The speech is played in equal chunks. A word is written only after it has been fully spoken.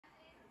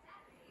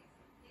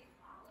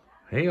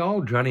Hey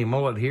all, Johnny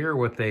Mullet here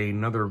with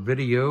another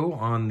video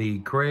on the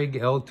Craig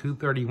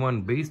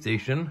L-231 base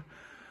station.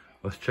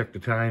 Let's check the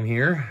time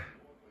here.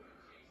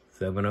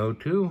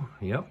 7:02.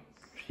 Yep,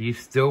 she's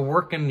still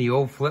working. The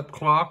old flip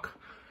clock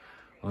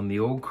on the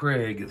old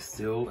Craig is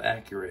still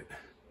accurate.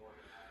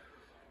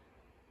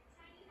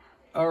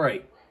 All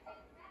right.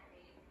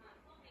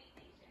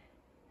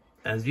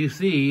 As you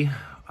see,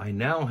 I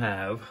now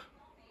have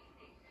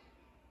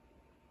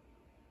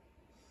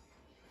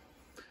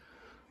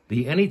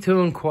the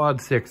Anytone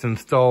Quad 6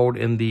 installed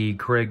in the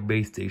Craig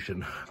base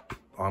station.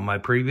 On my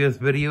previous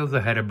videos,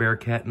 I had a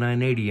Bearcat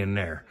 980 in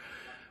there.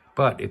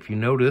 But if you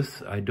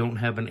notice, I don't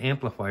have an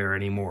amplifier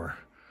anymore.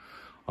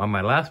 On my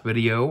last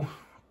video,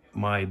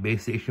 my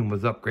base station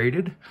was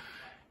upgraded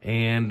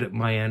and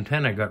my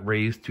antenna got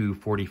raised to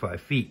 45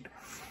 feet.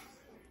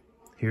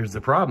 Here's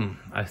the problem.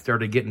 I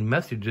started getting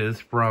messages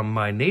from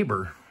my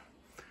neighbor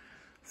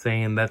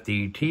saying that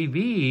the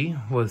TV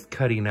was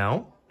cutting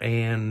out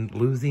and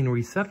losing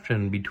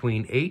reception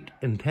between 8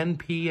 and 10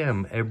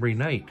 p.m. every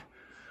night.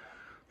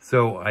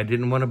 So I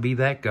didn't want to be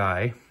that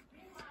guy.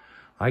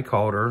 I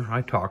called her,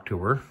 I talked to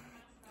her.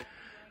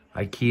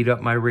 I keyed up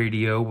my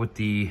radio with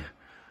the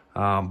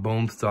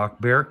bone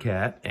stock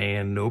Bearcat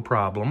and no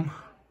problem.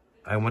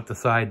 I went to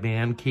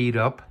sideband, keyed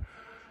up,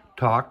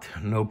 talked,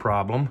 no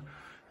problem.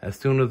 As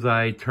soon as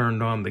I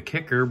turned on the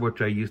kicker,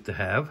 which I used to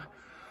have,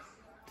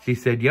 she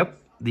said, yep,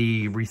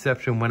 the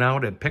reception went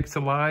out, it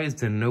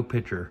pixelized and no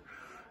picture.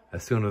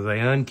 As soon as I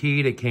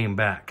unkeyed, it came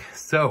back.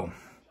 So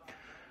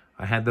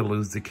I had to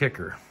lose the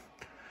kicker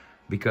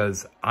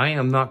because I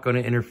am not going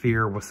to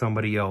interfere with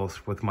somebody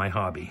else with my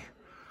hobby.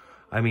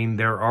 I mean,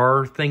 there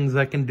are things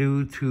I can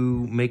do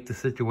to make the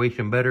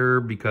situation better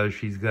because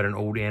she's got an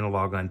old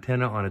analog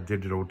antenna on a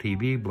digital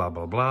TV, blah,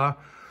 blah, blah.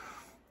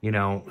 You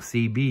know,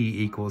 CB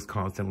equals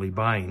constantly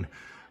buying.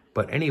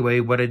 But anyway,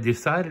 what I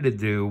decided to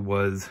do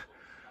was,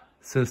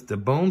 since the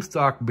bone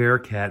stock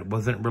Bearcat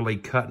wasn't really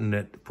cutting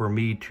it for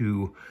me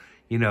to,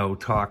 you know,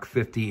 talk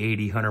 50,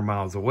 80, 100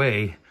 miles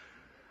away,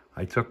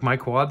 I took my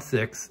Quad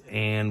 6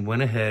 and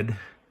went ahead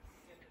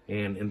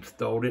and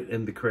installed it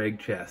in the Craig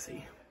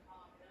chassis.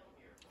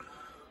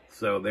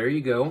 So there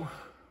you go.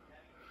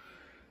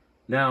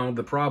 Now,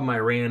 the problem I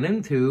ran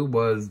into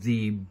was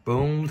the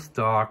bone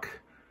stock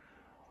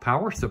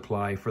power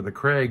supply for the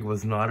Craig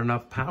was not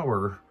enough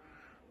power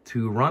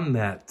to run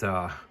that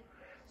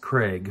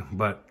Craig,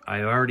 but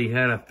I already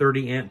had a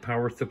 30 amp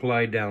power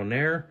supply down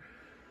there.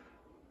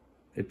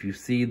 If you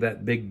see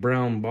that big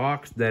brown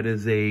box, that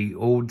is a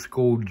old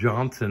school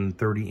Johnson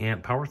 30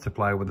 amp power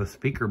supply with a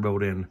speaker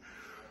built in.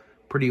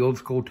 Pretty old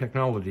school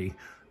technology.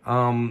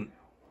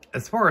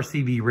 As far as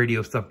CB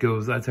radio stuff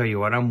goes, I tell you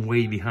what, I'm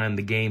way behind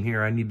the game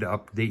here. I need to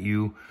update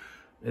you.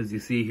 As you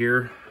see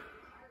here,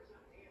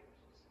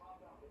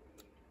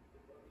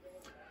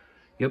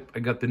 yep, I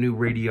got the new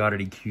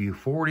Radioddity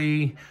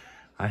Q40.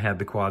 I had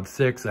the Quad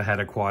 6, I had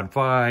a Quad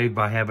 5.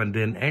 I haven't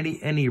done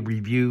any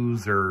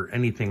reviews or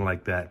anything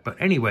like that. But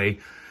anyway,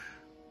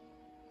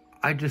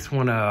 I just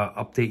want to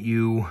update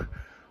you.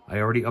 I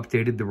already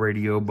updated the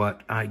radio,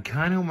 but I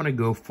kind of want to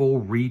go full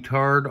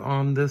retard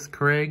on this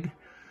Craig.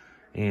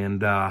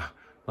 And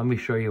let me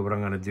show you what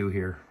I'm going to do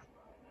here.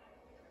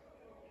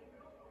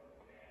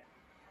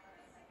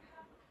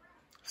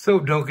 So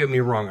don't get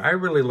me wrong, I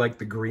really like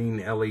the green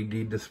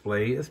LED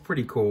display. It's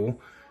pretty cool.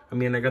 I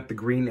mean, I got the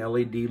green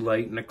LED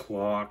light in the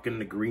clock and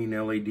the green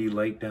LED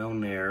light down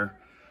there.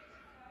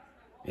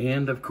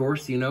 And of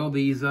course, you know,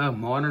 these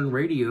modern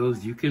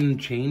radios, you can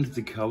change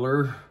the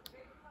color.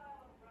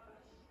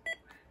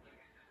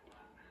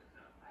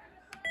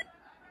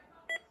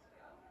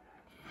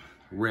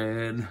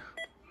 Red,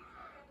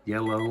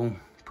 yellow,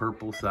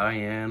 purple,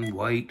 cyan,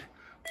 white,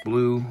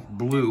 blue,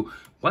 blue.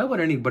 Why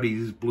would anybody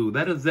use blue?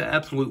 That is the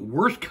absolute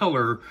worst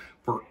color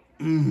for,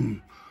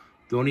 Don't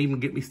even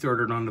get me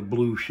started on the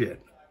blue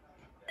shit.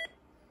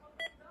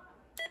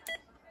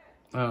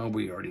 Oh,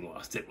 we already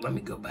lost it. Let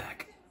me go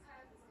back.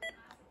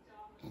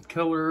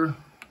 Color,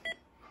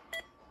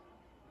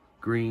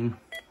 green.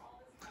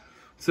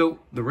 So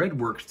the red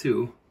works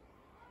too.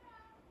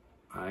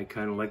 I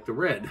kind of like the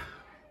red.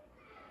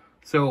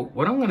 So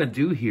what I'm going to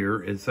do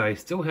here is I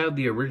still have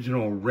the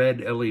original red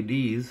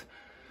LEDs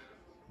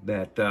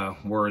that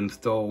were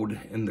installed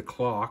in the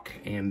clock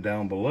and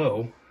down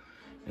below.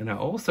 And I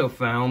also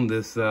found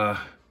this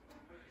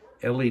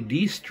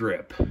LED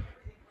strip.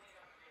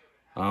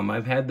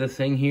 I've had this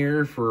thing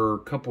here for a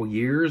couple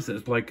years.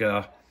 It's like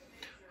a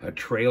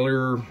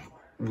trailer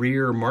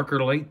rear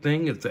marker light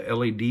thing. It's a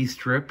LED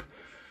strip.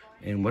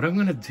 And what I'm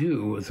going to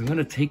do is I'm going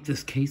to take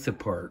this case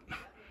apart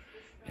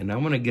and I'm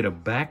going to get a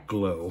back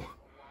glow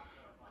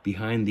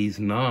behind these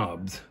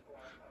knobs,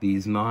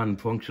 these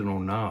non-functional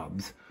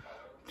knobs,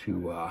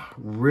 to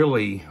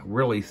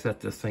really set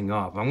this thing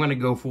off. I'm going to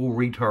go full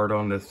retard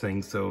on this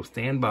thing, so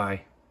stand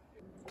by.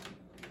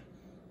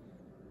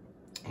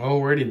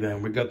 Alrighty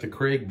then, we got the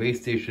Craig base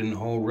station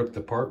all ripped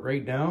apart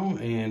right now,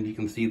 and you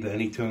can see the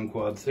Anytone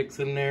Quad 6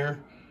 in there.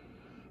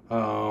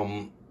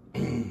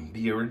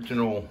 The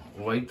original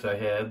lights I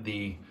had,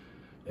 the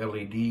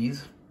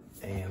LEDs,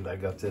 And I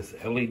got this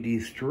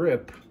LED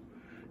strip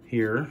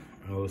here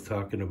I was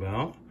talking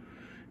about.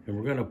 And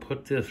we're gonna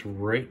put this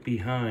right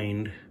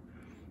behind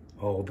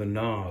all the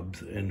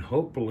knobs, and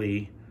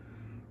hopefully,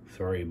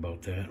 sorry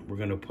about that, we're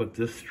gonna put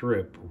this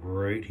strip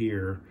right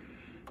here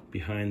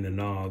behind the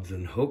knobs,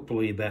 and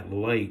hopefully that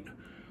light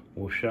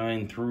will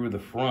shine through the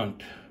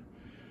front.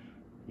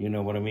 You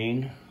know what I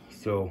mean?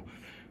 So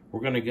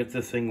we're gonna get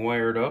this thing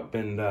wired up,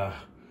 and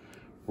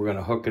we're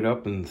gonna hook it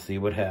up and see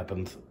what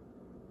happens.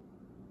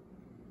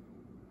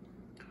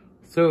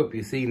 So if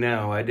you see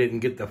now, I didn't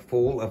get the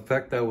full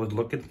effect I was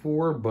looking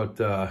for, but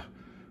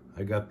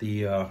I got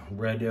the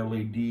red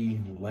LED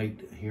light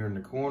here in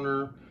the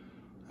corner.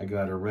 I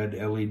got a red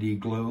LED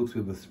glow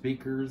through the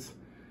speakers,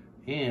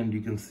 and you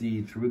can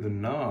see through the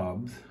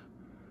knobs,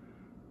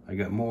 I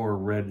got more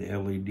red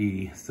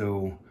LED.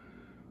 So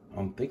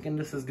I'm thinking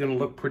this is gonna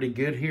look pretty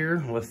good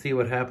here. Let's see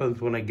what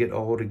happens when I get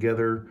all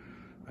together.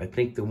 I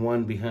think the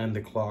one behind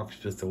the clock's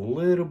just a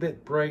little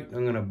bit bright.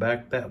 I'm gonna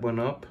back that one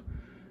up,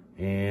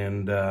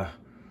 and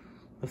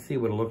let's see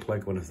what it looks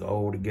like when it's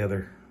all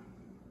together.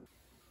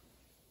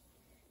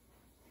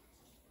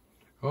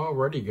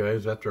 Alrighty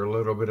guys, after a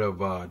little bit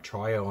of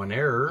trial and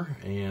error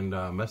and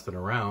messing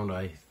around,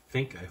 I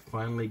think I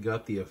finally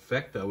got the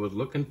effect I was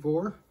looking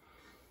for.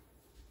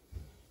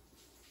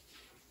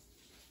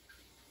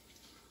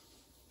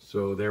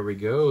 So there we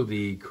go,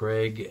 the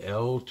Craig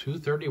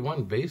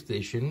L-231 base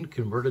station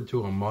converted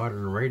to a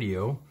modern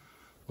radio.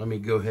 Let me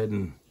go ahead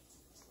and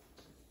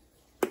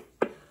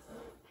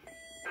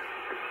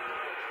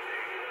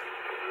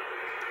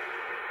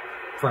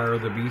fire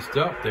the beast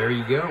up. There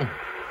you go.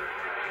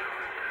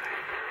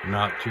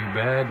 Not too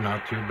bad,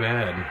 not too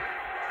bad.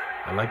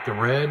 I like the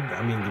red.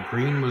 I mean, the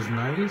green was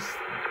nice.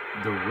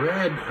 The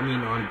red, I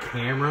mean, on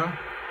camera,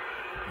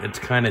 it's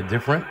kind of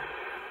different.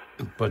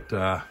 But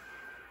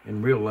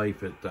in real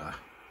life, it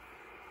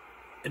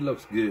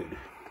looks good.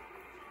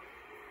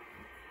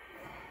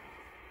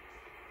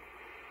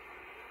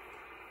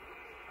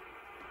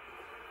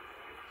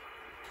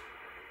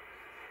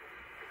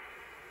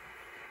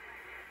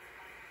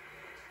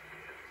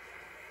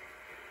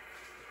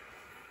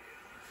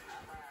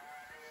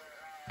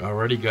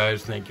 Alrighty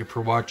guys, thank you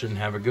for watching.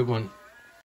 Have a good one.